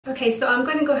Okay, so I'm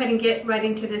going to go ahead and get right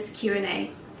into this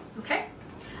Q&A. Okay?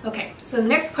 Okay, so the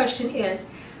next question is,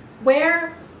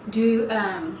 where do,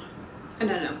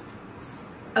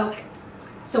 Okay,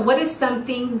 so what is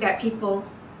something that people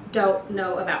don't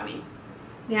know about me?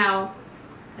 Now,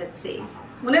 let's see.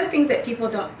 One of the things that people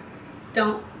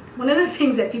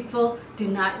do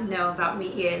not know about me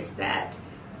is that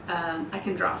I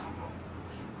can draw.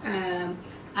 I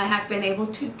have been able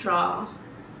to draw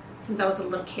since I was a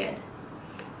little kid.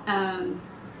 I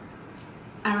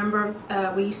remember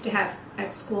we used to have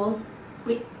at school,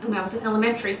 when I was in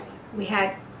elementary, we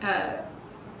had a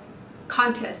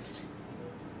contest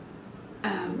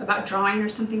about drawing or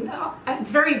something.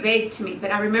 It's very vague to me,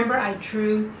 but I remember I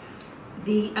drew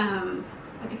the,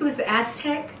 I think it was the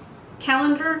Aztec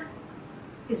calendar.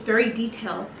 It's very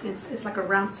detailed. It's like a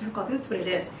round circle. I think that's what it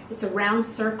is. It's a round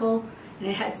circle, and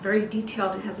it's very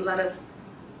detailed and has a lot of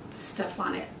stuff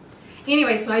on it.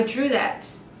 Anyway, so I drew that,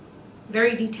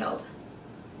 very detailed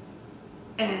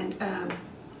and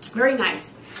very nice.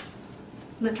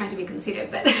 I'm not trying to be conceited,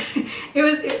 but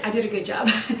I did a good job.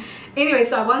 Anyway,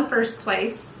 so I won first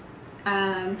place.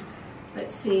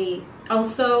 Let's see.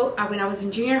 Also, when I was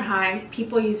in junior high,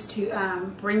 people used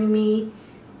to bring me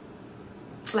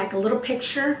like a little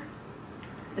picture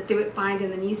that they would find in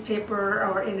the newspaper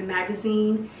or in a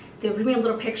magazine. They would bring me a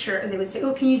little picture and they would say,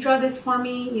 "Oh, can you draw this for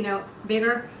me, you know,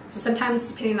 bigger?" So sometimes,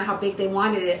 depending on how big they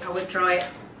wanted it, I would draw it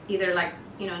either like,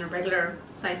 you know, in a regular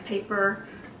size paper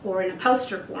or in a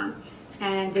poster form.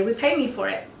 And they would pay me for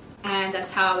it. And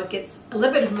that's how I would get a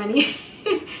little bit of money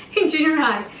in junior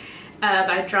high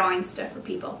by drawing stuff for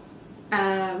people.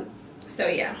 So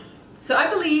yeah. So I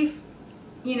believe,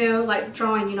 you know, like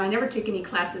drawing, you know, I never took any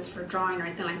classes for drawing or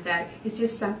anything like that. It's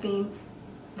just something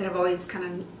that I've always kind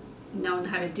of known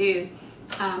how to do.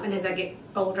 And as I get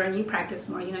older and you practice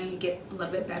more, you know, you get a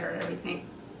little bit better at everything,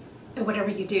 at whatever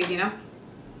you do, you know.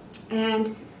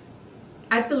 And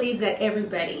I believe that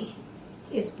everybody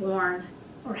is born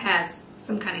or has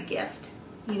some kind of gift,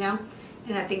 you know.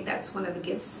 And I think that's one of the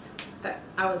gifts that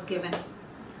I was given,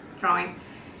 drawing.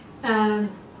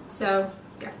 So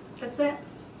yeah, that's it.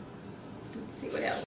 Let's see what else.